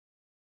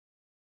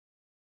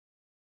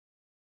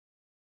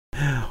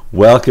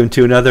Welcome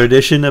to another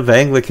edition of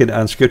Anglican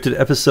Unscripted,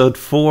 episode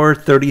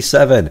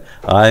 437.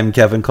 I'm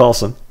Kevin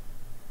Carlson.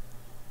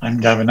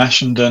 I'm Gavin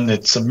Ashenden.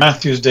 It's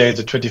Matthew's Day,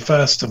 the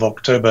 21st of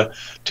October,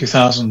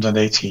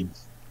 2018.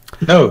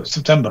 No,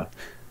 September.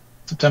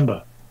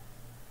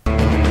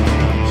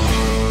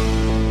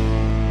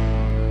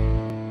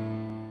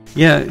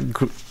 Yeah,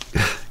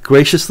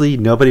 graciously,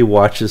 nobody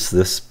watches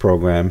this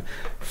program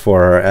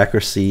for our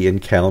accuracy in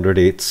calendar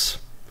dates,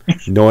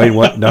 knowing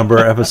what number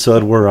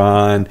episode we're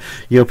on.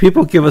 You know,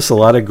 people give us a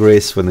lot of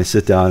grace when they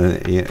sit down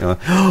and,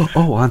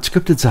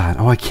 Unscripted's on.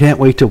 Oh, I can't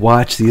wait to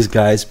watch these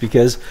guys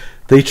because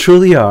they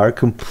truly are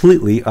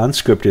completely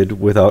unscripted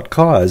without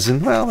cause.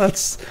 And, well,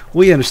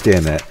 we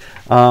understand that.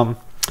 I'm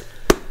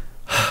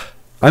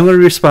going to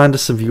respond to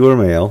some viewer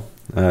mail.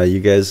 You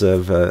guys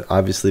have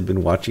obviously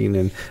been watching,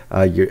 and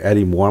you're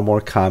adding more and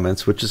more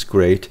comments, which is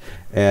great.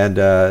 And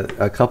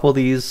a couple of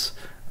these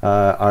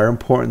are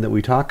important that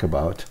we talk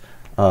about.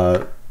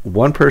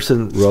 One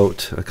person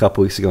wrote a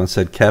couple weeks ago and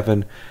said,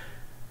 Kevin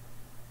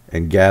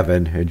and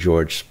Gavin and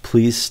George,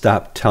 please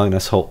stop telling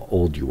us how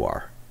old you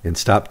are. And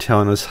stop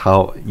telling us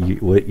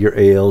what your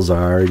ails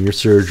are and your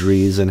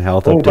surgeries and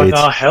health updates. Oh, but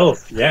our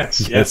health,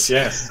 yes.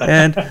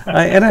 and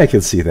I can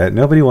see that.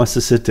 Nobody wants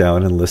to sit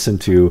down and listen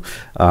to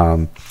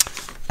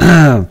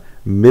midlife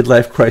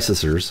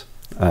crisisers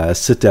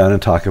sit down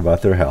and talk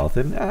about their health.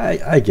 And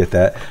I get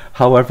that.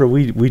 However,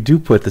 we do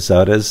put this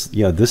out as,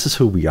 this is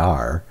who we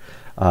are.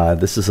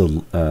 This is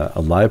a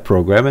live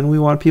program, and we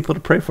want people to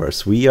pray for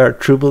us. We are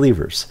true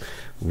believers.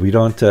 We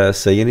don't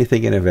say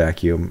anything in a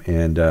vacuum,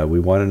 and we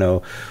want to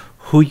know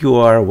who you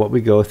are, what we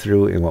go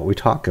through, and what we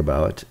talk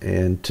about,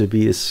 and to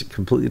be as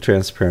completely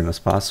transparent as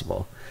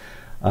possible.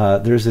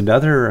 There's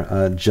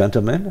another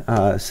gentleman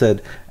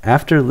said,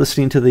 after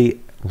listening to the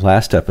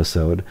last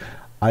episode,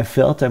 I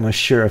felt I must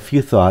share a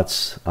few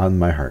thoughts on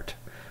my heart.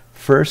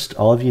 First,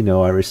 all of you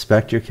know I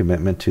respect your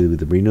commitment to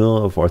the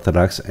renewal of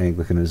Orthodox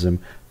Anglicanism.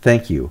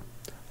 Thank you.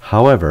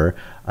 However,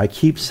 I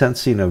keep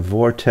sensing a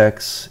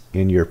vortex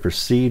in your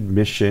perceived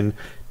mission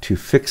to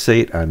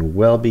fixate on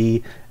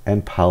Welby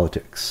and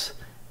politics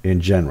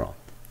in general.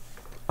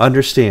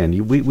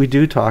 Understand, we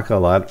do talk a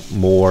lot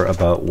more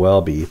about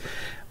Welby,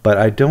 but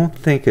I don't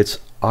think it's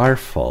our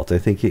fault. I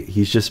think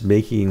he's just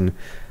making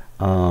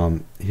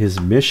his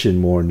mission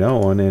more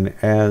known, and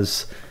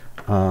as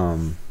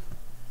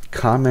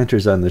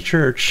commenters on the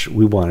church,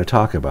 we want to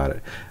talk about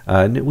it.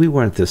 We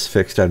weren't this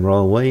fixed on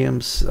Roland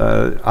Williams.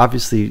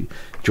 Obviously,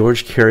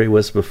 George Carey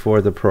was before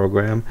the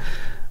program,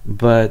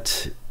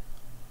 but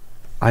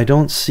I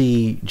don't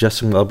see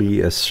Justin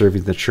Welby as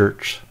serving the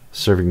church,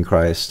 serving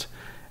Christ,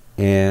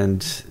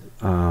 and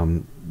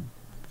the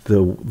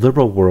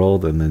liberal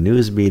world and the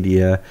news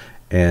media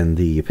and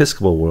the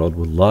Episcopal world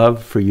would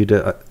love for you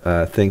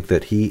to think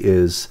that he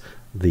is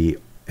the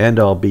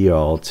end-all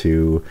be-all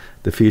to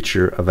the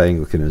future of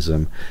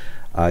Anglicanism.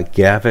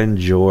 Gavin,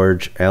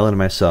 George, Alan, and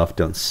myself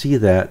don't see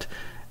that,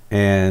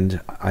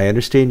 and I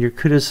understand your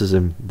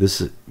criticism.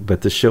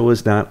 But the show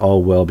is not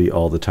all Welby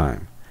all the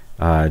time.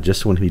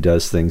 Just when he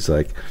does things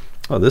like,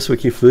 this week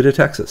he flew to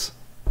Texas.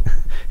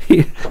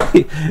 And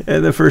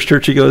the first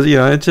church he goes,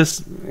 it's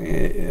just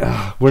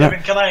we're Kevin,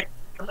 not.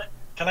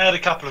 Can I add a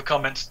couple of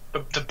comments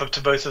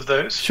to both of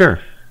those? Sure.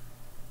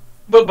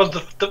 Well,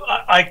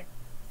 I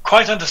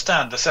quite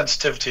understand the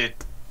sensitivity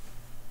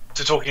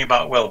to talking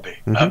about Welby.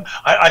 Mm-hmm.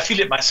 I feel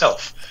it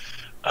myself.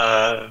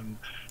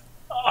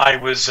 I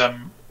was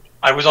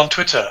on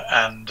Twitter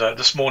and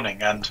this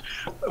morning, and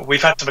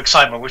we've had some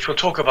excitement, which we'll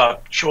talk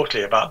about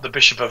shortly, about the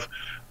Bishop of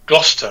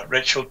Gloucester,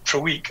 Rachel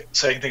Treweek,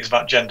 saying things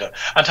about gender,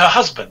 and her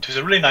husband, who's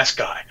a really nice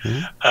guy,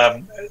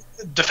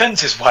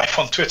 defends his wife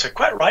on Twitter,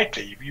 quite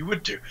rightly, you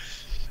would do.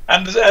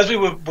 And as we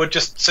were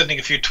just sending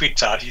a few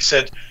tweets out, he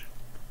said,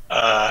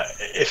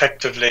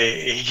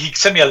 effectively, he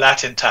sent me a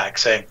Latin tag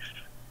saying,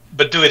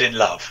 but do it in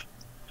love.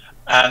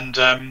 And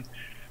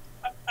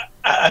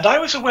I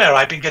was aware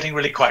I'd been getting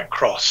really quite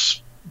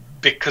cross,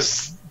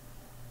 because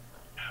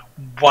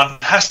one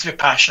has to be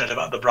passionate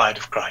about the bride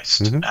of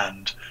Christ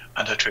and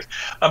her truth.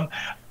 And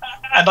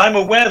I'm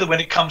aware that when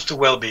it comes to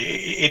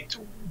Welby,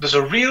 there's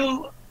a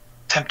real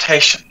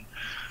temptation,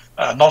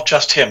 not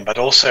just him, but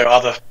also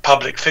other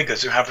public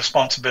figures who have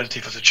responsibility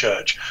for the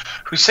church,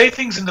 who say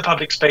things in the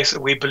public space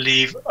that we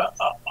believe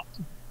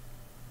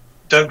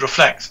don't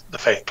reflect the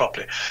faith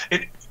properly.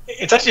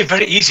 It's actually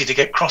very easy to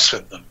get cross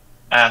with them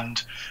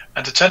and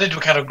to turn into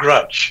a kind of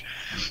grudge.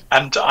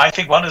 And I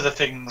think one of the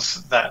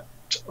things that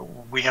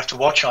we have to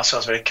watch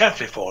ourselves very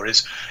carefully for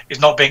is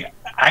not being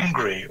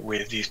angry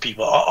with these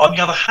people. On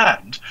the other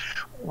hand,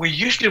 we're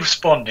usually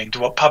responding to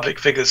what public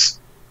figures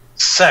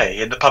say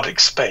in the public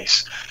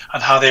space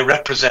and how they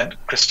represent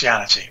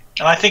Christianity.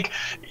 And I think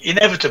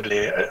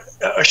inevitably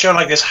a show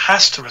like this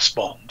has to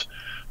respond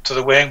to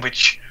the way in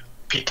which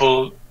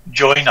people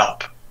join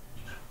up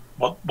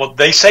what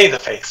they say the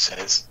faith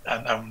says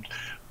and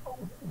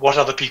what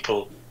other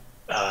people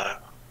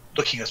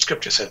looking at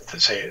scripture say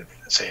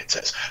it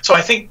says. So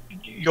I think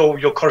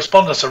your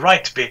correspondents are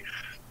right to be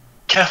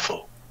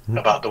careful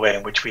about the way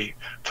in which we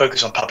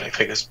focus on public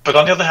figures. But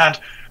on the other hand,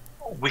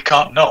 we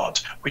can't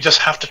not. We just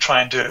have to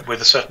try and do it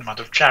with a certain amount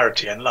of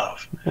charity and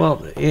love.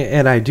 Well,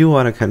 and I do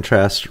want to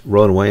contrast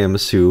Rowan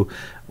Williams, who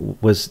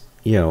was,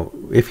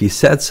 if he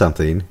said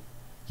something,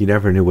 you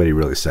never knew what he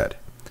really said.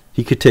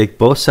 He could take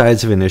both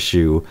sides of an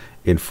issue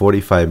in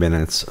 45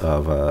 minutes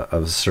of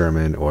a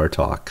sermon or a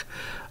talk.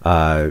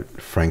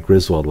 Frank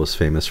Griswold was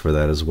famous for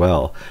that as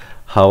well.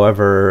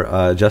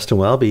 However, Justin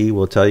Welby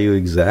will tell you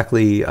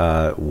exactly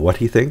what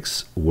he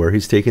thinks, where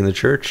he's taking the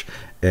church,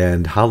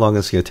 and how long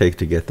it's going to take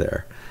to get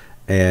there.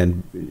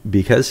 And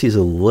because he's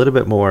a little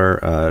bit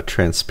more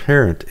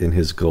transparent in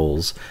his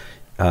goals,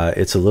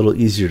 it's a little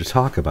easier to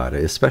talk about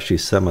it, especially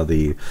some of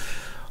the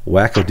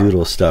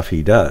wackadoodle stuff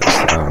he does.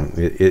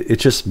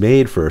 It's just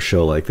made for a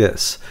show like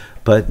this.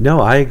 But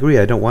no, I agree.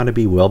 I don't want to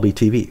be Welby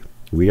TV.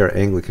 We are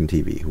Anglican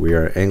TV. We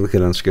are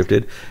Anglican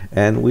Unscripted,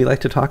 and we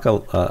like to talk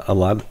a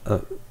lot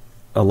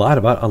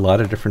about a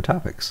lot of different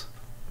topics.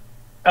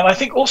 And I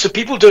think also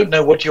people don't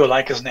know what you're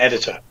like as an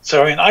editor.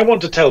 So, I mean, I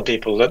want to tell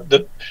people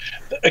that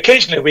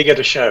occasionally we get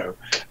a show,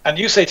 and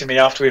you say to me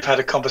after we've had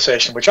a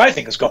conversation, which I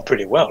think has gone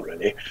pretty well,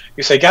 really,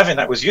 you say, Gavin,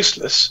 that was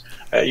useless.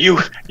 You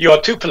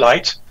are too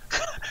polite,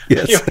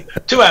 yes.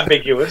 You're too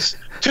ambiguous,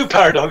 too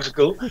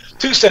paradoxical,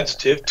 too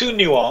sensitive, too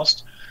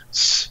nuanced.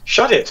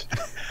 Shut it.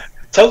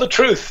 Tell the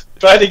truth.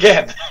 Try it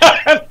again.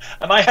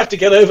 And I have to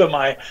get over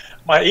my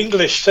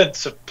English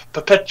sense of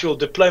perpetual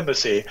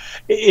diplomacy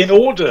in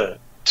order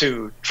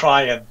to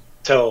try and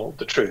tell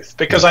the truth,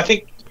 because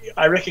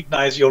I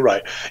recognize you're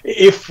right.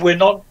 If we're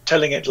not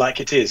telling it like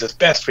it is as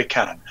best we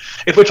can,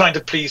 if we're trying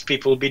to please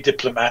people, be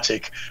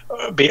diplomatic,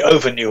 be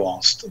over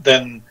nuanced,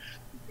 then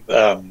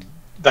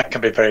that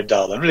can be very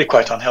dull and really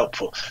quite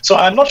unhelpful. So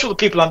I'm not sure that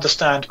people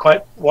understand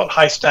quite what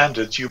high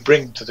standards you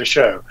bring to the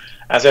show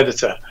as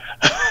editor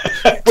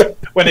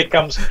when it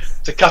comes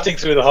to cutting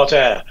through the hot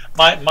air,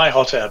 my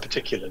hot air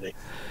particularly.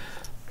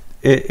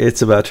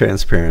 It's about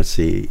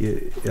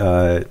transparency.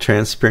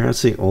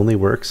 Transparency only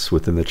works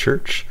within the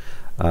church.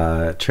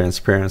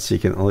 Transparency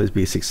can always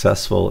be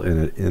successful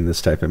in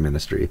this type of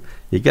ministry.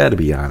 You got to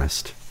be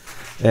honest.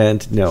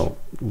 And no,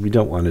 we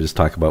don't want to just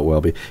talk about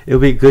Welby. It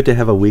would be good to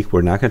have a week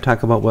we're not going to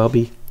talk about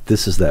Welby.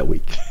 This is that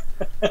week.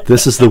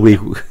 This is the week.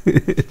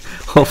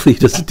 Hopefully he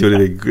doesn't do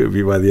anything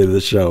good by the end of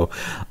the show.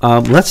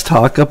 Let's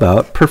talk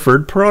about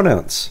preferred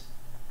pronouns.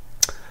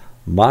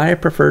 My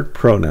preferred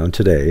pronoun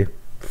today,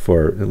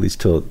 for at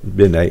least till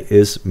midnight,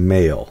 is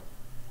male.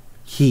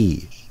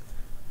 He,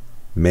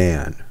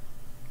 man,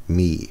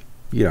 me.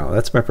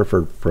 That's my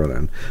preferred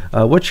pronoun.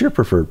 What's your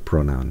preferred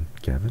pronoun,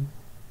 Gavin?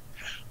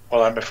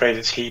 Well, I'm afraid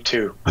it's he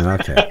too.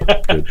 Okay.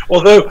 Good.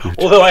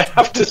 although I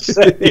have to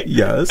say,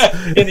 yes,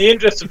 in the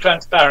interest of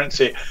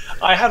transparency,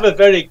 I have a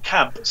very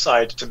camp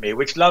side to me,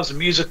 which loves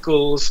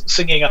musicals,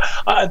 singing.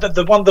 One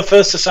of the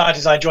first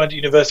societies I joined at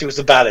university was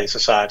the Ballet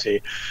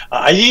Society.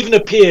 I even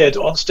appeared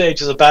on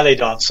stage as a ballet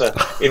dancer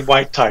in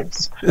white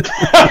tights.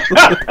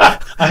 I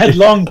had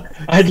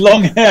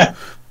long hair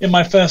in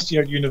my first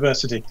year at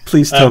university.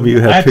 Please tell me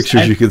you have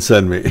pictures you can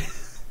send me.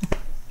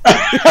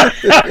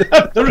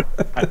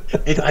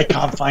 I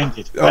can't find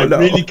it. I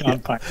really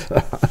can't find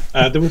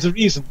it. There was a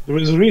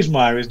reason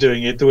why I was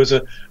doing it. There was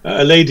a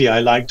lady I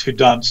liked who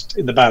danced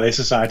in the Ballet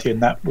Society,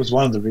 and that was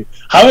one of the reasons.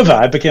 However,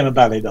 I became a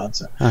ballet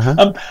dancer.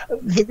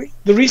 The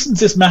reason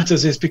this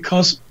matters is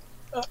because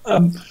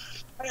at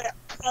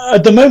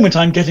the moment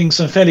I'm getting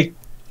some fairly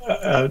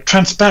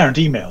transparent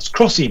emails,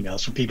 cross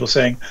emails from people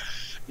saying,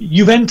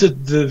 you've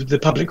entered the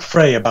public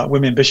fray about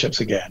women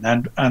bishops again,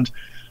 and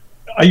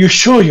are you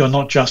sure you're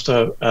not just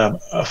a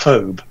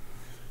phobe?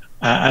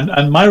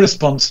 And my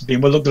response has been,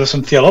 well, look, there are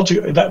some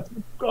theological. That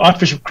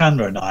Archbishop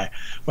Cranmer and I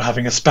were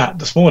having a spat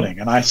this morning,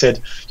 and I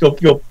said,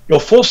 "You're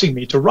forcing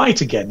me to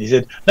write again." He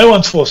said, "No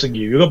one's forcing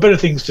you. You've got better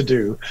things to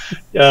do."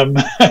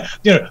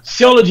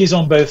 Theology is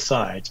on both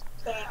sides.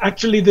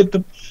 Actually,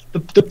 the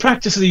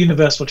practice of the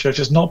Universal Church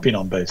has not been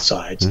on both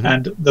sides,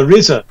 and there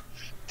is a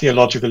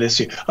theological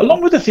issue.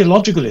 Along with the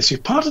theological issue,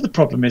 part of the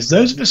problem is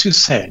those of us who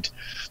said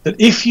that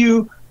if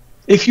you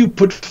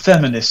put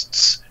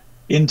feminists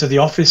into the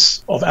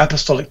office of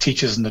apostolic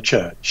teachers in the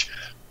church,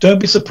 don't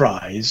be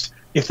surprised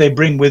if they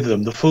bring with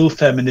them the full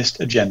feminist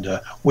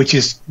agenda, which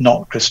is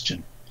not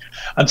Christian.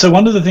 And so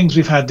one of the things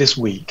we've had this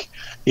week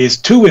is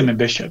 2 women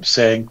bishops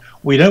saying,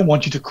 we don't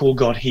want you to call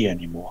God he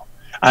anymore.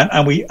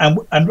 And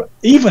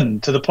even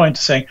to the point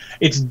of saying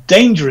it's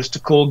dangerous to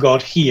call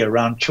God he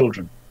around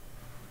children.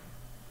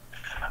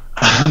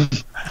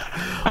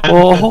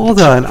 Well,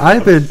 hold on.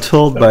 I've been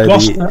told by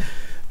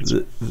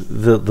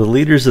the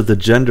leaders of the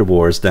gender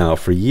wars now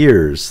for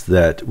years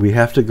that we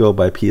have to go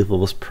by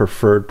people's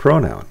preferred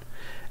pronoun,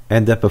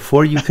 and that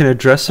before you can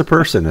address a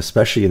person,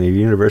 especially in a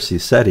university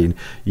setting,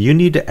 you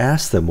need to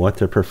ask them what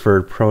their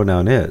preferred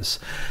pronoun is.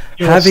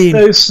 You're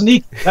so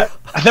sneaky.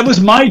 That was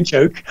my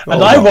joke,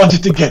 and I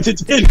wanted to get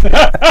it in.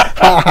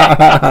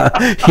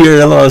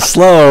 You're a little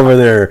slow over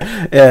there,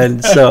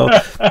 and so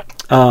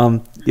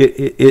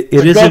it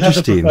is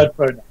interesting.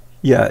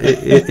 Yeah,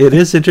 it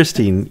is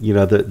interesting,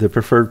 the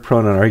preferred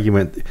pronoun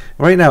argument.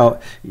 Right now,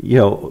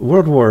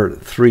 World War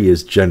III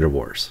is gender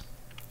wars.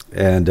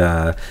 And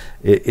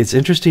it's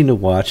interesting to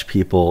watch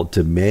people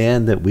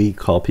demand that we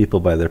call people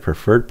by their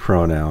preferred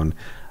pronoun.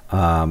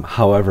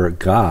 However,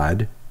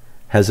 God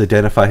has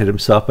identified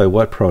himself by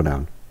what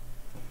pronoun?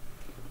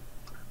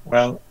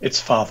 Well, it's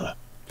Father.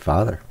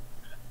 Father.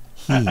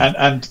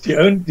 And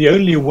the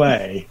only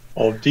way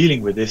of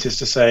dealing with this is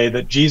to say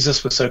that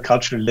Jesus was so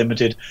culturally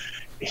limited,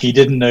 he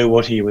didn't know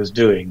what he was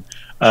doing.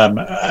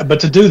 But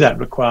to do that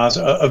requires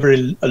a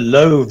very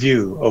low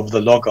view of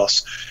the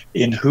Logos,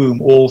 in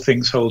whom all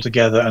things hold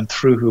together and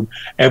through whom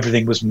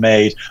everything was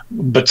made.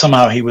 But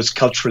somehow he was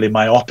culturally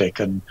myopic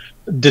and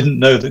didn't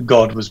know that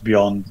God was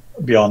beyond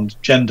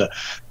gender.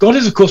 God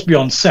is, of course,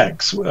 beyond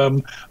sex.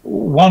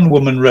 One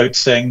woman wrote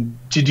saying,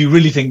 "Did you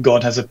really think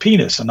God has a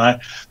penis?" And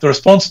the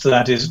response to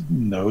that is,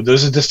 no,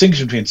 there's a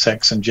distinction between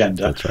sex and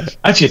gender. That's right.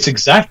 Actually,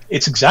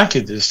 it's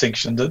exactly the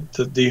distinction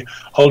that the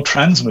whole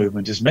trans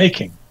movement is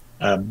making.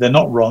 They're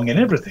not wrong in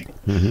everything.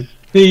 Mm-hmm.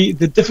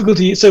 The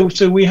difficulty. So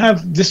we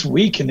have this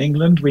week in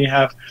England, we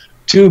have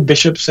two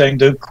bishops saying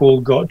don't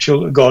call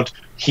God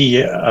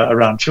he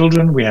around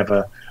children. We have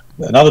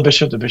another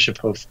bishop, the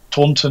Bishop of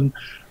Taunton,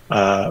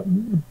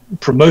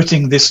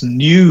 promoting this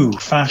new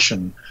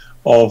fashion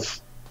of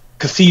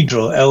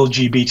cathedral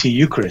LGBT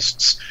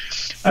Eucharists.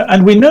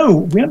 And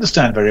we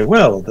understand very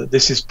well that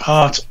this is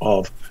part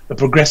of the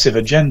progressive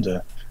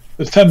agenda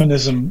that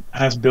feminism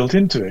has built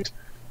into it.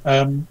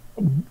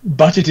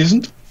 But it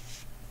isn't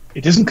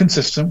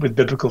consistent with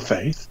biblical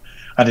faith,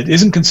 and it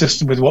isn't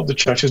consistent with what the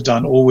church has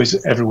done always,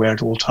 everywhere,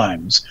 at all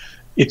times.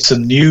 It's a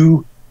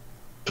new,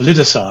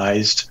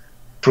 politicized,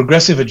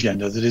 progressive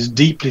agenda that is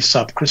deeply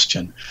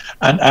sub-Christian,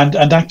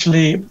 and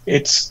actually,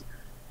 it's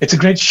a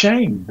great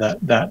shame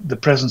that the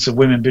presence of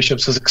women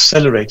bishops has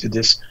accelerated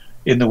this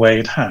in the way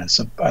it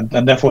has,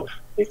 and therefore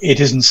it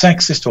isn't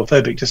sexist or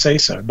phobic to say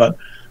so, but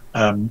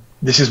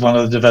this is one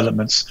of the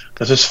developments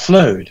that has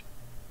flowed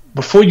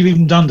before you've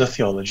even done the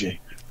theology,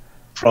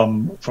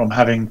 from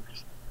having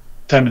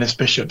feminist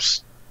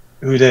bishops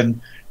who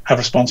then have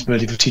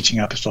responsibility for teaching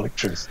apostolic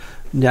truth.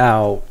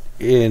 Now,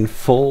 in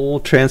full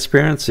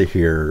transparency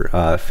here,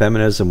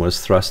 feminism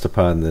was thrust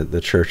upon the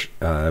church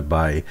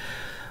by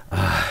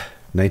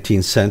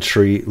 19th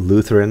century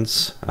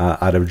Lutherans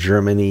out of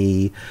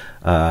Germany.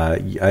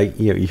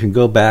 You can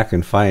go back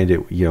and find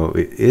it.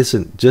 It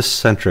isn't just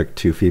centric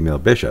to female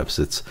bishops.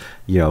 It's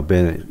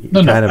been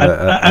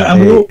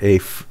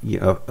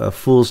a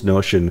fool's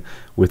notion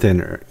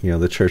within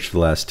the church for the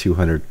last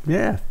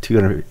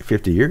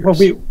 250 years.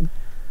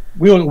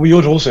 Well, we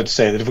ought also to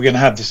say that if we're going to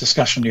have this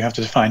discussion, you have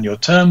to define your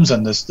terms.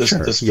 And there's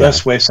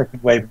first wave,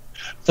 second wave,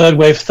 third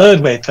wave.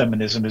 Third wave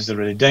feminism is the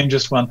really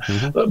dangerous one.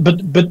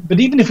 Mm-hmm. But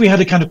even if we had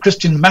a kind of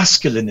Christian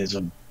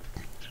masculinism,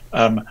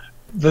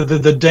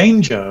 the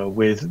danger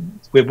with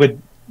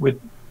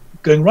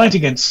going right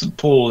against St.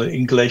 Paul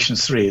in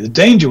Galatians 3, the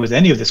danger with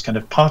any of this kind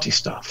of party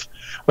stuff,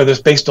 whether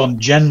it's based on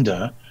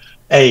gender,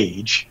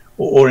 age,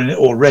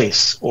 or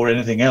race, or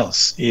anything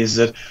else, is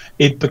that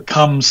it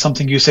becomes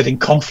something you said in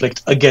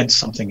conflict against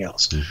something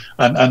else.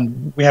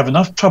 And we have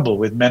enough trouble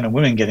with men and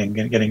women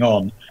getting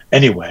on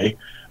anyway.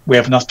 We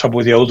have enough trouble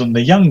with the old and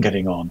the young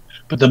getting on.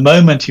 But the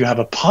moment you have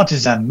a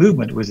partisan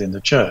movement within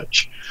the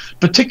church,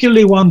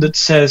 particularly one that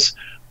says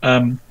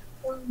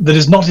that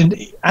is not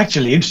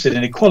actually interested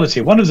in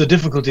equality. One of the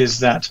difficulties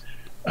that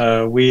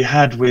we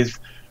had with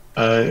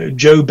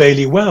Jo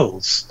Bailey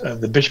Wells,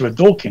 the Bishop of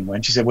Dorking,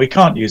 when she said we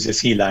can't use this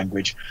he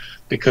language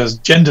because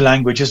gender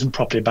language isn't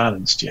properly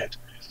balanced yet.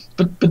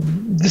 But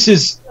this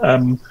is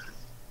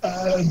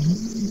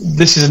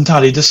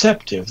entirely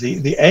deceptive.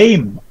 The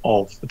aim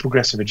of the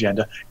progressive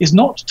agenda is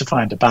not to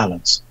find a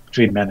balance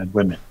between men and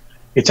women.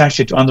 It's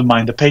actually to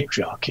undermine the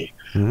patriarchy.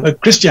 Mm-hmm.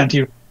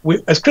 Christianity.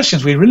 As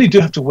Christians, we really do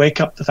have to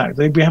wake up the fact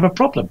that we have a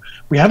problem.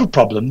 We have a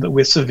problem that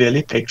we're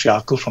severely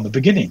patriarchal from the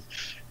beginning.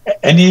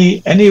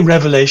 Any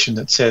revelation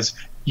that says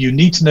you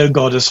need to know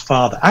God as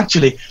Father,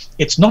 actually,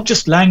 it's not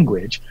just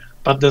language,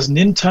 but there's an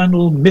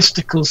internal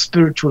mystical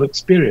spiritual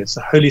experience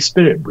the Holy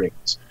Spirit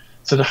brings.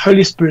 So the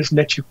Holy Spirit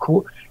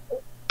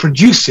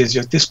produces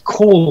this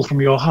call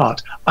from your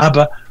heart,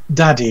 Abba,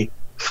 Daddy,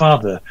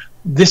 Father.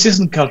 This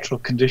isn't cultural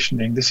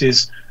conditioning. This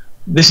is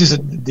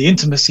the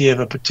intimacy of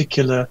a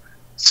particular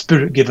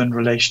spirit-given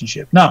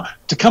relationship. Now,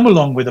 to come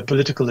along with a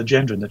political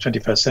agenda in the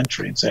 21st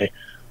century and say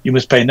you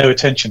must pay no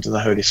attention to the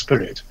Holy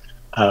Spirit,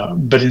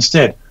 but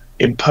instead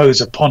impose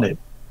upon it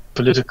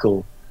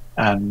political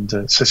and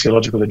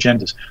sociological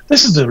agendas,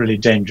 this is a really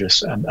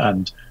dangerous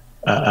and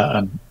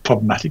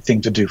problematic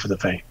thing to do for the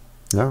faith.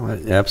 No,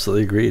 I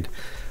absolutely agreed.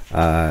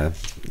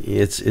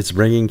 It's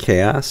bringing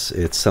chaos.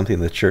 It's something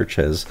the church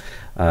has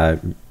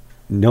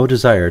no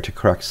desire to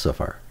correct so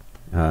far.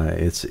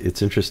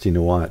 It's interesting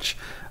to watch.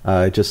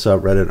 I just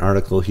read an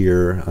article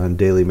here on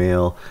Daily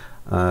Mail,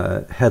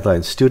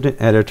 headline, student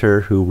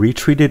editor who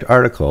retweeted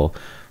article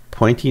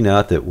pointing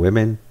out that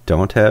women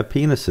don't have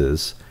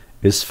penises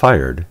is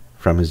fired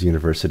from his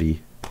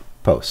university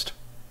post.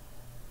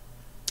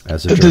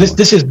 As a journalist.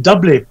 This is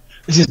doubly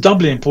This is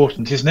doubly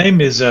important. His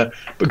name is,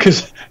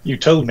 because you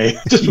told me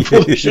just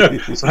before the show,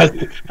 so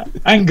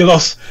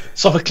Angelos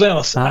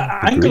Sophocleos.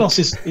 Angelos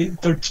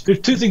there are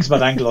two things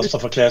about Angelos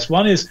Sophocleos.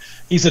 One is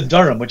he's at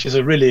Durham, which is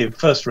a really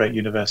first-rate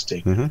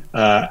university,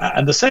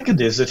 and the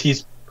second is that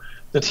he's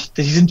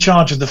in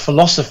charge of the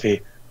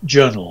philosophy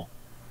journal,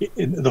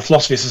 the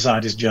Philosophy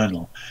Society's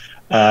journal,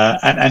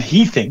 and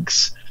he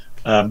thinks,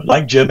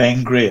 like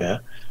Germaine Greer,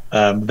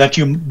 that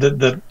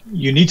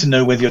you need to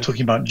know whether you're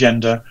talking about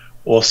gender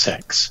or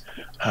sex,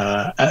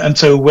 and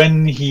so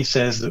when he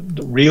says that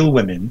real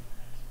women,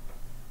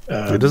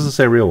 it doesn't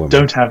say real women.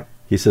 Don't have.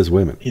 He says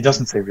women. He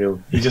doesn't say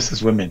real. He just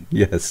says women.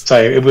 Yes.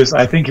 So it was.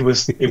 I think it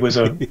was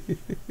a.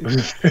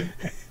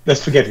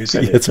 Let's forget who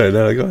said it. That's right.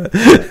 No, go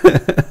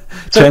ahead.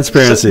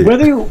 Transparency.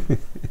 So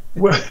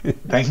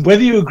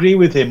whether you agree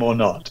with him or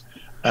not,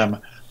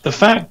 the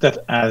fact that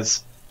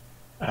as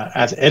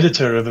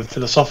editor of a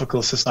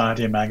philosophical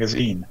society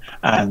magazine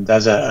and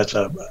as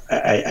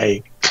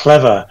a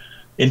clever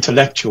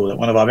intellectual at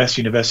one of our best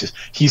universities,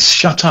 he's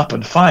shut up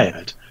and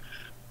fired.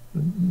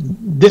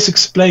 This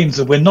explains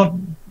that we're not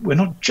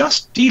even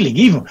just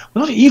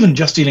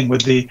dealing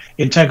with the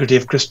integrity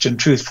of Christian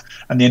truth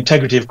and the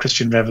integrity of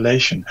Christian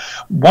revelation.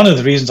 One of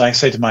the reasons I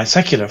say to my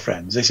secular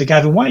friends, they say,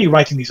 Gavin, why are you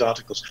writing these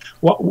articles?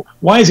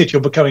 Why is it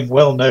you're becoming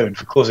well known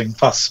for causing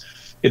fuss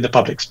in the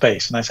public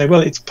space? And I say,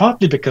 well, it's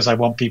partly because I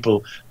want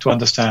people to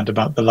understand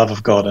about the love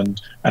of God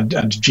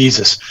and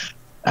Jesus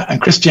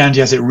and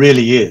Christianity as it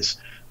really is.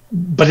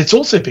 But it's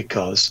also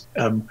because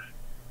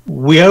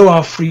we owe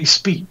our free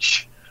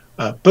speech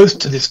both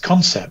to this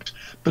concept,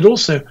 but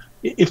also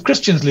if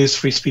Christians lose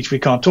free speech, we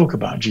can't talk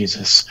about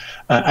Jesus.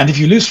 And if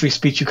you lose free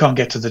speech, you can't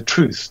get to the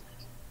truth.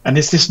 And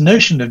it's this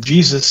notion of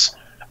Jesus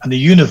and the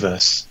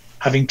universe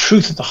having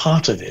truth at the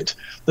heart of it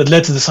that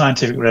led to the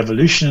scientific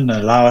revolution and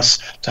allow us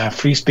to have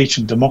free speech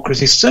and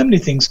democracy. So many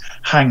things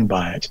hang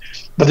by it.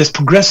 But this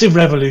progressive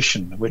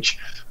revolution, which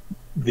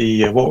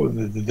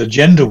the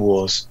gender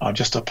wars are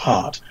just a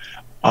part,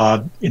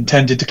 are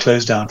intended to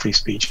close down free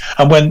speech.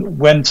 And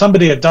when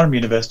somebody at Durham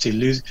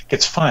University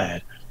gets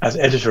fired as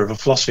editor of a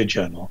philosophy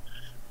journal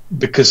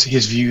because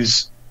his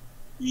views,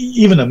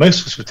 even though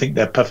most of us would think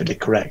they're perfectly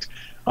correct,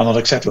 are not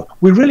acceptable,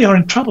 we really are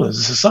in trouble as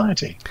a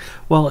society.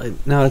 Well,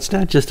 now it's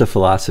not just a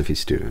philosophy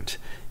student.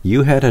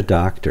 You had a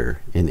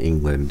doctor in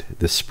England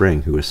this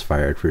spring who was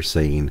fired for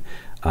saying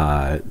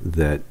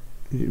that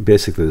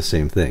basically the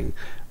same thing.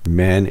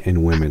 Men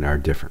and women are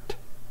different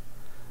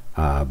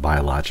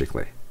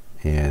biologically.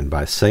 And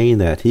by saying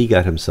that, he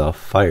got himself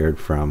fired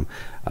from,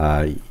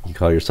 you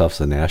call yourselves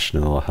the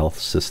National Health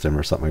System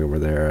or something over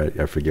there.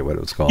 I forget what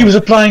it was called. He was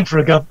applying for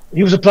a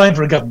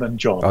government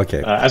job.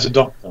 Okay. As a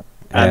doctor.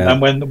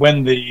 And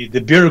when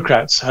the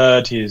bureaucrats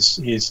heard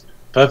his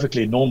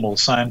perfectly normal,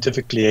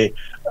 scientifically,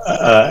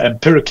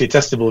 empirically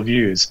testable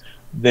views,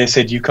 they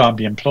said, you can't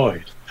be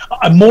employed.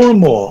 More and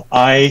more,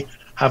 I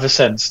have a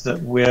sense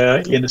that we're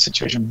in a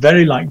situation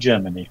very like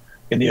Germany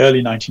in the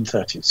early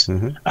 1930s.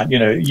 Mm-hmm.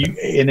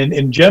 And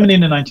in Germany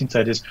in the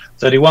 1930s,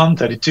 31,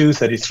 32,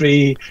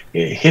 33,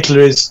 Hitler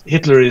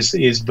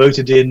is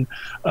voted in.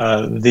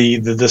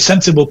 The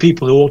sensible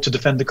people who ought to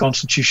defend the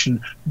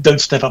Constitution don't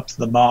step up to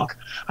the mark,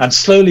 and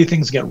slowly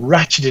things get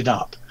ratcheted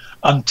up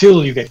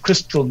until you get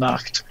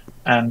Kristallnacht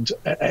and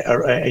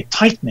a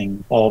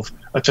tightening of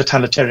a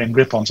totalitarian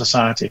grip on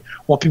society.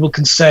 What people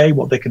can say,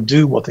 what they can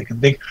do, what they can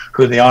think,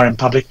 who they are in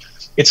public.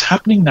 It's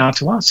happening now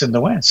to us in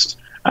the West.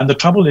 And the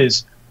trouble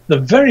is, the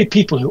very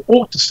people who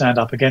ought to stand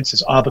up against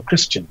this are the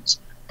Christians,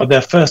 but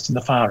they're first in the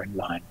firing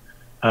line.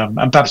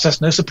 And perhaps that's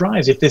no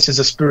surprise. If this is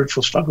a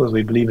spiritual struggle, as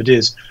we believe it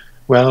is,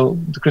 well,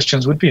 the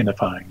Christians would be in the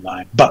firing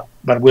line. But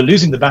we're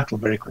losing the battle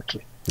very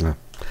quickly. Yeah.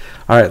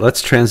 All right,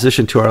 let's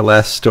transition to our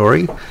last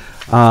story.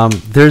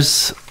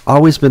 There's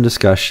always been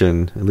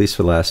discussion, at least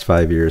for the last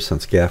 5 years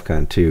since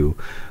GAFCON 2,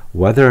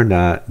 whether or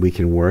not we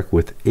can work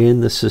within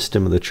the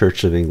system of the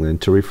Church of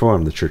England to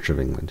reform the Church of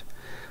England.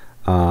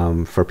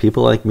 For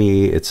people like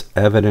me, it's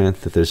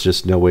evident that there's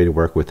just no way to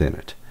work within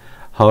it.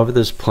 However,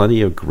 there's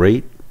plenty of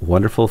great,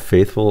 wonderful,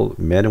 faithful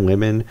men and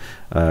women,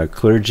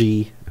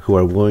 clergy who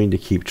are willing to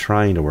keep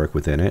trying to work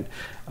within it.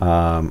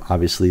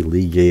 Obviously,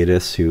 Lee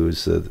Gatiss,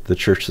 who's the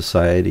Church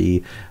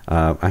Society,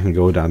 I can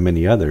go down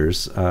many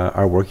others,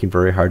 are working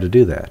very hard to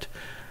do that.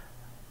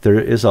 There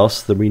is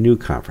also the Renew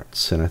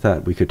Conference, and I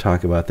thought we could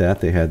talk about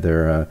that. They had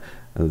their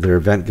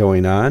event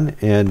going on,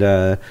 and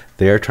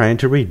they are trying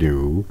to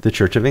renew the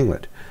Church of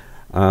England.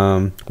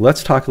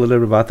 Let's talk a little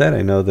bit about that.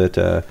 I know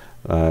that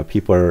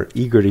people are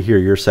eager to hear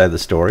your side of the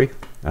story.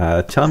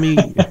 Tell me,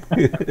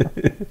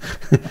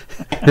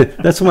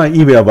 that's what my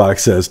email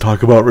box says,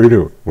 talk about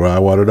Renew. Well, I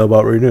want to know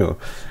about Renew.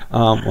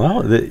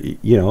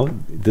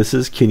 This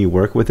is, can you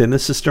work within the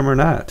system or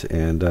not?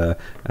 And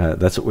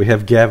that's what we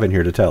have Gavin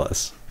here to tell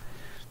us.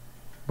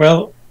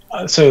 Well,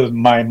 so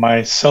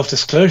my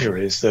self-disclosure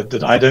is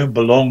that I don't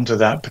belong to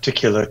that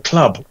particular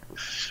club.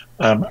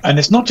 And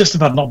it's not just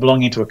about not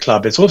belonging to a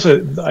club. It's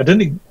also, I don't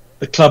think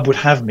the club would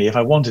have me if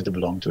I wanted to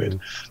belong to it.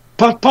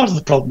 Part of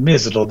the problem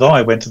is that although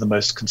I went to the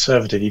most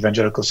conservative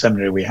evangelical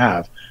seminary we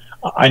have,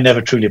 I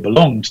never truly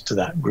belonged to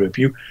that group.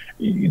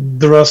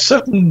 There's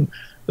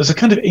a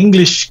kind of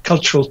English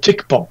cultural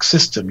tick box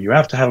system. You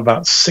have to have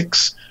about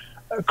 6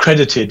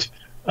 accredited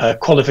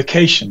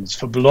qualifications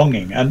for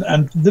belonging,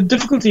 and the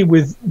difficulty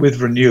with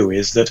Renew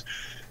is that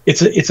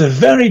it's a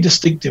very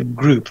distinctive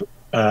group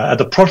at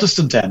the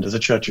Protestant end of the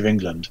Church of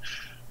England.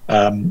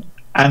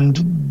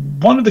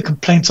 And one of the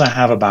complaints I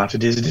have about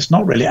it is it's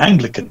not really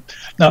Anglican.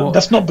 Now,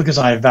 that's not because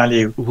I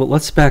value... Well,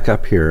 let's back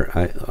up here.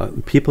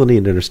 People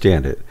need to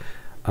understand it.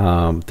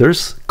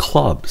 There's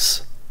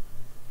clubs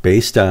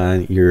based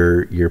on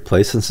your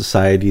place in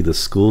society, the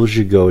schools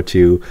you go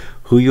to,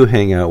 who you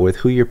hang out with,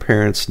 who your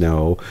parents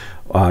know,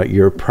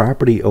 your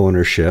property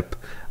ownership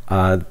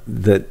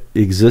that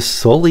exists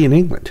solely in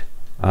England.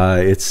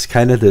 It's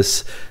kind of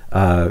this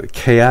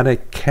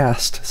chaotic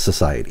caste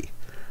society.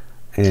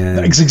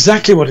 And it's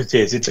exactly what it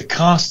is. It's a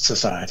caste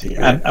society.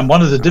 And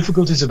one of the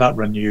difficulties about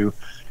Renew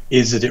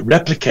is that it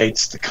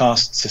replicates the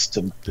caste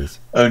system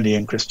only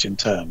in Christian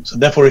terms. And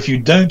therefore, if you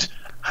don't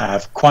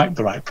have quite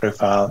the right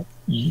profile,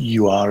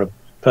 you are a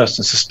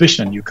person of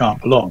suspicion and you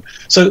can't belong.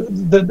 So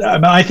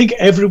I think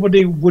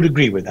everybody would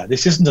agree with that.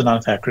 This isn't an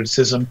unfair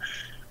criticism.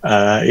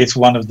 It's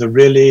one of the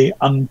really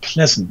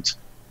unpleasant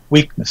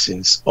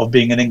weaknesses of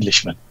being an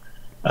Englishman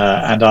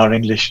and our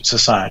English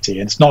society.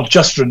 And it's not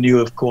just Renew,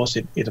 of course.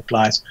 It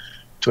applies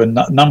to a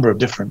number of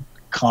different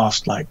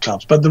caste-like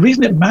clubs. But the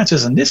reason it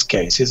matters in this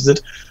case is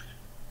that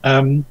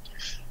there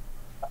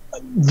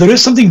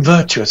is something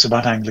virtuous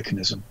about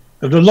Anglicanism.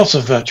 There are lots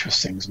of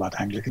virtuous things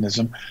about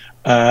Anglicanism.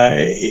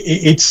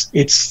 It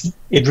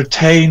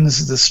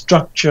retains the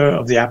structure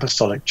of the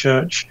Apostolic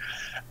Church,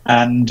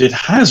 and it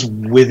has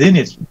within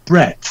its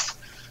breadth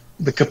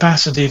the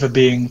capacity for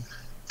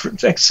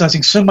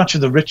exercising so much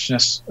of the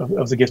richness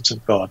of the gifts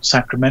of God,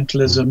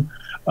 sacramentalism,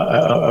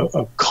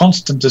 a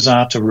constant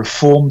desire to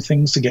reform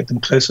things, to get them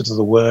closer to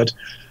the Word,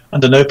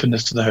 and an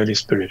openness to the Holy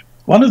Spirit.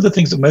 One of the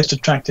things that most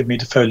attracted me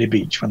to Foley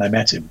Beach when I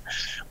met him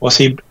was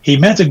he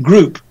met a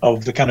group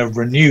of the kind of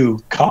Renew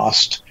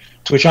cast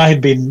to which I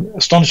had been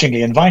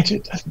astonishingly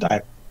invited.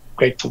 I'm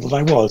grateful that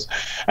I was.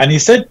 And he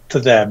said to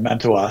them and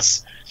to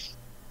us,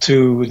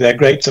 to their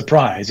great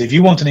surprise, if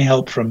you want any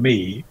help from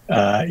me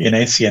in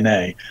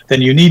ACNA,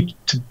 then you need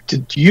to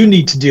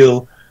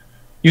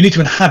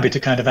inhabit a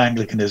kind of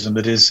Anglicanism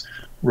that is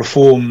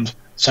reformed,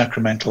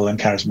 sacramental, and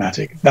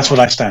charismatic. That's what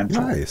I stand for.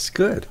 Nice,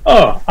 good.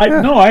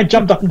 I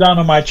jumped up and down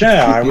on my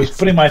chair. I was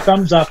putting my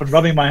thumbs up and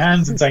rubbing my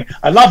hands and saying,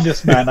 I love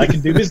this man, I can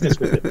do business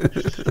with him.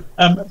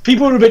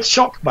 People were a bit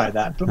shocked by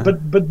that,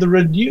 but the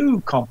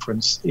Renew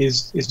conference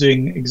is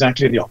doing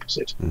exactly the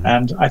opposite. Mm-hmm.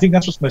 And I think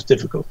that's what's most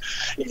difficult.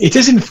 It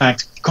is, in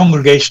fact,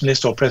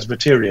 Congregationalist or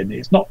Presbyterian.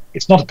 It's not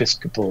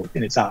Episcopal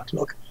in its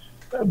outlook.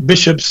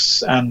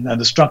 Bishops and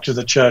the structure of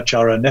the church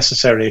are a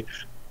necessary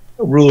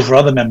rule for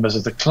other members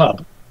of the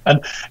club.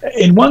 And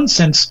in one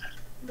sense,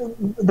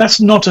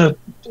 that's not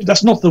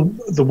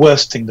the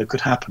worst thing that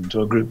could happen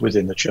to a group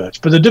within the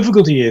church. But the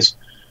difficulty is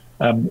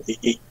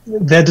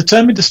they're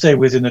determined to stay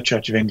within the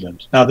Church of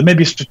England. Now, there may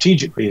be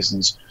strategic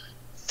reasons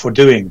for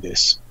doing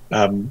this,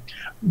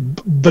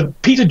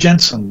 but Peter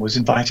Jensen was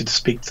invited to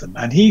speak to them,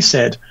 and he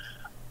said,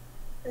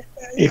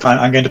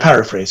 I'm going to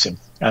paraphrase him,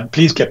 and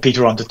please get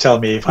Peter on to tell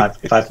me if I've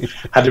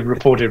had it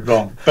reported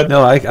wrong. But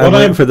no, I'm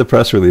waiting for the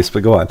press release,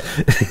 but go on.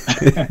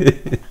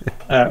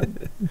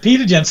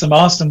 Peter Jensen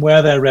asked them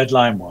where their red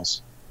line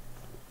was.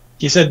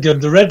 He said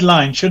the red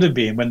line should have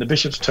been when the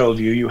bishops told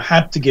you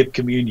had to give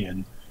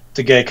communion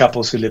to gay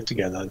couples who live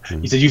together.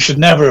 Mm. He said you should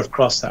never have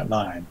crossed that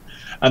line.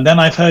 And then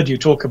I've heard you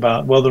talk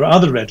about, well, there are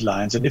other red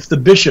lines, and if the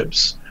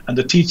bishops and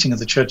the teaching of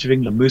the Church of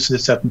England moves to a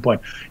certain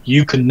point,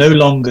 you can no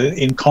longer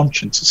in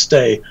conscience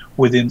stay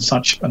within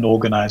such an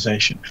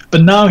organization.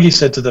 But now, he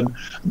said to them,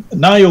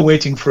 now you're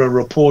waiting for a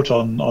report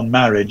on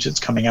marriage that's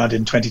coming out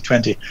in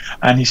 2020.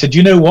 And he said,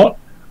 you know what?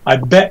 I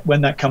bet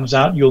when that comes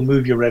out, you'll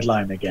move your red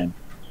line again.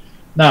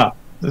 Now,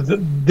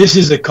 this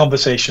is a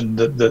conversation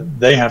that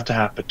they have to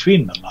have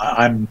between them.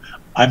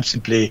 I'm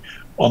simply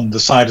on the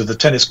side of the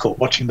tennis court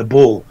watching the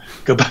ball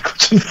go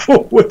backwards and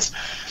forwards.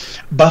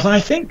 But I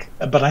think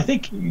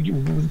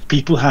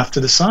people have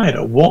to decide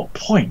at what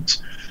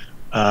point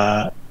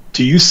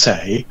do you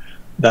say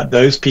that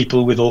those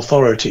people with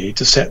authority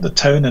to set the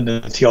tone and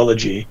the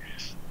theology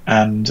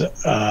and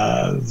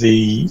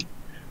the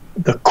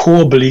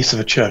core beliefs of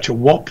a church, at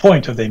what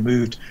point have they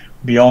moved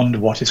beyond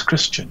what is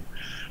Christian?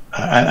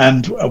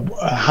 And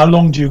how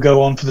long do you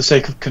go on for the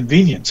sake of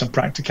convenience and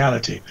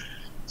practicality,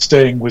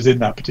 staying within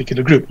that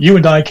particular group? You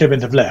and I,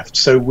 Kevin, have left,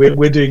 so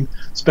we're doing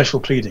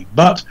special pleading.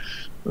 But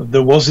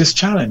there was this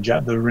challenge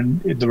at the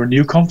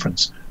Renew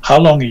conference. How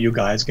long are you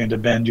guys going to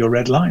bend your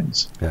red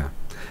lines? Yeah,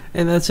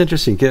 and that's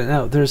interesting.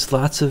 Now, there's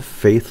lots of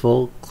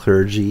faithful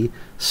clergy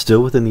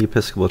still within the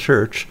Episcopal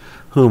Church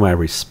whom I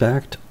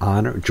respect,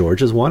 honor.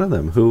 George is one of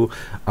them, who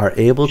are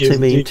able to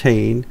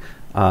maintain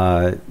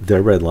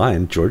their red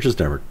line. George has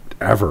never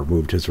ever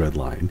moved his red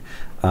line,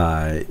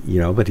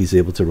 but he's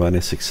able to run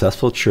a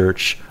successful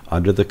church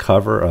under the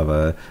cover of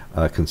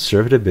a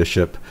conservative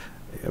bishop,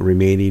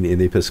 remaining in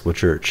the Episcopal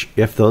Church.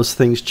 If those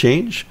things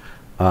change,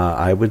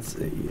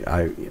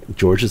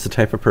 George is the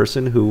type of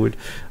person who would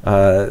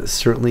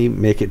certainly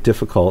make it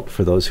difficult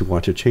for those who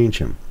want to change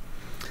him.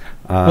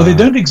 Well, they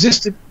don't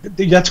exist.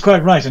 That's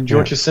quite right, and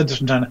George has said this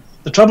from time.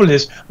 The trouble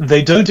is,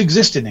 they don't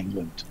exist in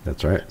England.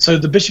 That's right. So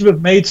the Bishop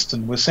of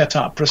Maidstone was set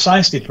up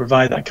precisely to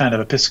provide that kind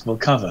of episcopal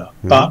cover.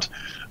 Mm-hmm. But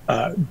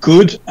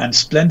good and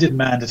splendid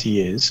man that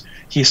he is,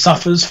 he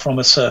suffers from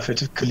a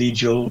surfeit of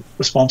collegial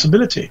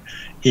responsibility.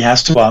 He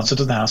has to answer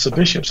to the House of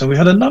Bishops. And we've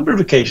had a number of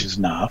occasions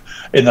now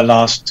in the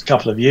last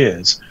couple of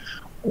years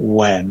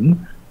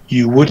when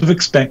you would have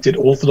expected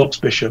Orthodox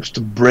bishops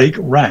to break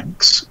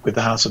ranks with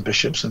the House of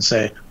Bishops and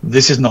say,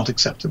 this is not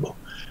acceptable.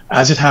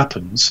 As it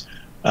happens,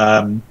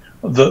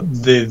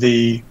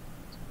 the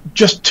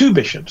just two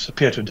bishops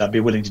appear to be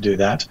willing to do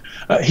that.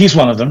 He's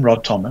one of them,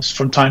 Rod Thomas,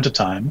 from time to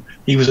time.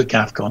 He was at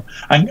GAFCON.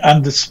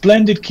 And the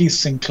splendid Keith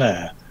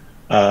Sinclair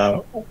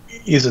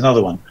is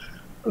another one.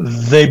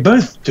 They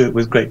both do it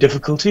with great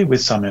difficulty,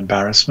 with some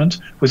embarrassment,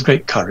 with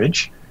great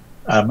courage,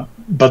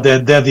 but they're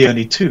the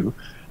only two.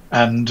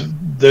 And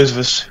those of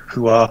us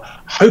who are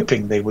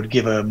hoping they would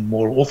give a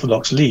more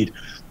orthodox lead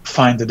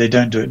find that they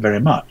don't do it very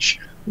much.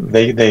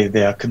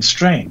 They are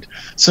constrained.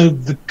 So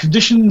the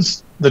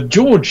conditions that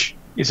George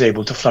is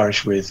able to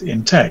flourish with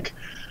in tech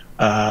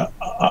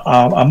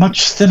are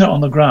much thinner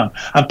on the ground.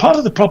 And part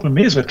of the problem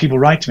is when people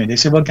write to me, they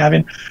say, well,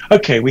 Gavin,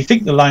 okay, we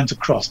think the lines are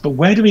crossed, but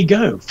where do we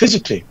go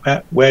physically?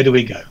 Where do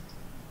we go?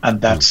 And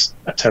that's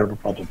a terrible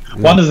problem.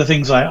 One of the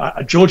things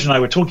George and I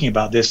were talking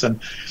about this, and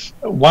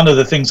one of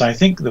the things I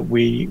think that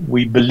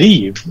we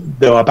believe,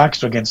 though our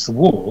backs are against the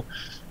wall,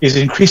 is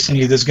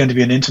increasingly there's going to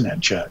be an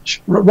internet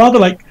church, rather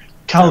like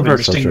Calvin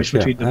distinguished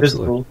between the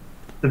visible,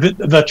 the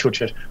virtual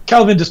church.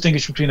 Calvin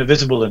distinguished between a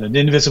visible and an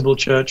invisible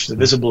church. The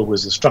visible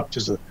was the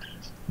structures of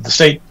the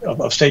state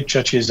of state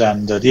churches,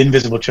 and the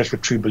invisible church were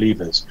true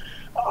believers.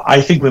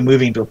 I think we're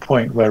moving to a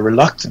point where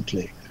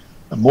reluctantly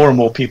more and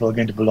more people are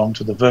going to belong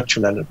to the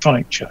virtual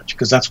electronic church,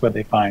 because that's where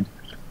they find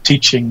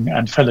teaching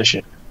and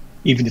fellowship,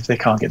 even if they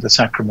can't get the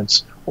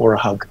sacraments or a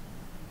hug.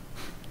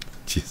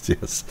 Jeez,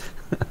 yes.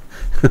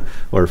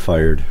 Or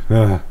fired.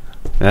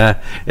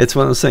 It's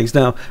one of those things.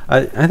 Now,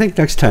 I think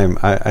next time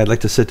I'd like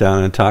to sit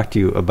down and talk to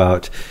you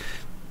about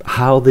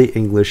how the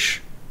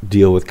English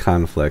deal with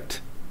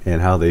conflict and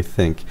how they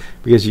think,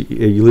 because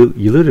you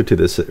alluded to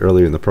this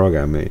earlier in the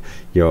program.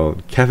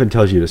 Kevin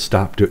tells you to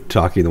stop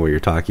talking the way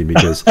you're talking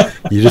because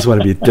you just want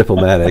to be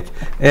diplomatic,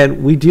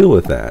 and we deal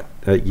with that.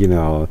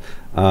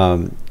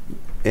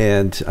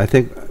 And I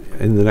think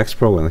in the next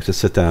program, let's just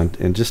sit down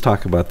and just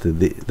talk about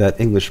that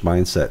English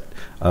mindset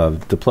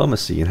of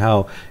diplomacy and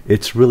how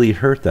it's really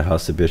hurt the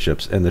House of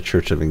Bishops and the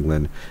Church of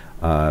England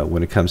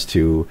when it comes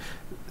to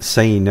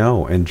saying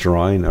no and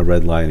drawing a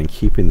red line and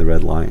keeping the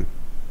red line.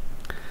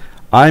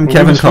 I'm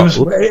Kevin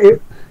Colson.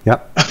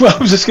 Yep. Well, I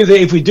was just going to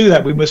say, if we do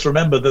that, we must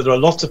remember that there are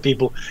lots of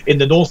people in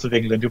the north of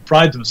England who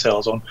pride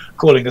themselves on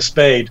calling a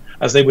spade,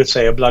 as they would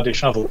say, a bloody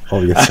shovel.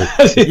 Oh, yes.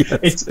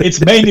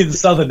 It's mainly the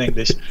southern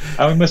English.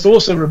 And we must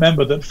also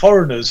remember that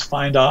foreigners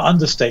find our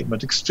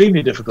understatement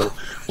extremely difficult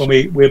when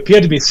we appear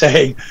to be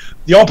saying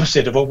the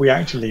opposite of what we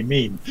actually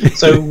mean.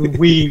 So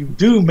we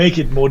do make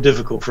it more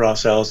difficult for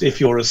ourselves if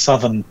you're a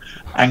southern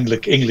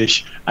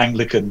English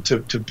Anglican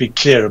to be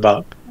clear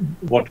about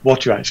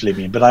what you actually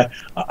mean. But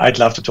I'd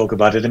love to talk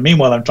about it. And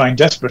meanwhile, I'm trying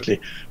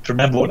desperately to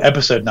remember what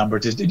episode number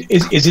it is.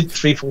 Is it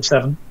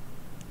 347?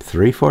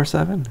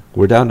 347?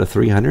 We're down to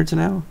 300s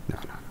now? No.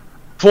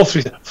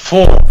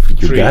 437.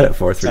 You got it,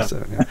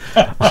 437.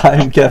 Yeah.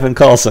 I'm Kevin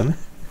Colson.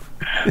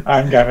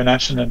 I'm Gavin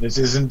Ashton, and this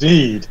is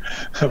indeed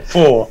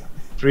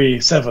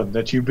 437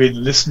 that you've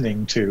been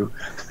listening to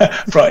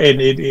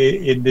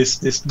in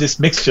this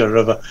mixture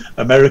of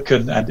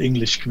American and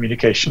English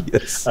communication.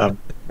 Yes.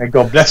 May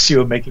God bless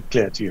you and make it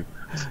clear to you.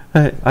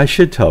 I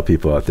should tell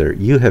people out there,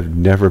 you have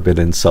never been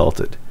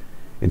insulted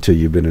until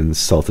you've been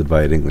insulted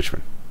by an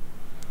Englishman.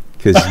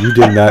 Because you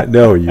did not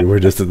know you were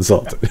just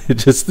insulted.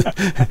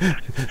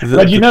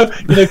 But you know,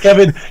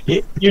 Kevin,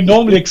 you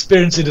normally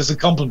experience it as a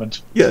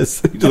compliment.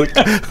 Yes. And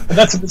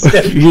that's a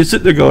mistake. You're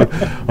sitting there going,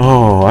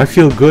 oh, I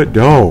feel good.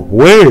 No,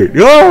 wait,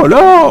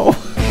 no.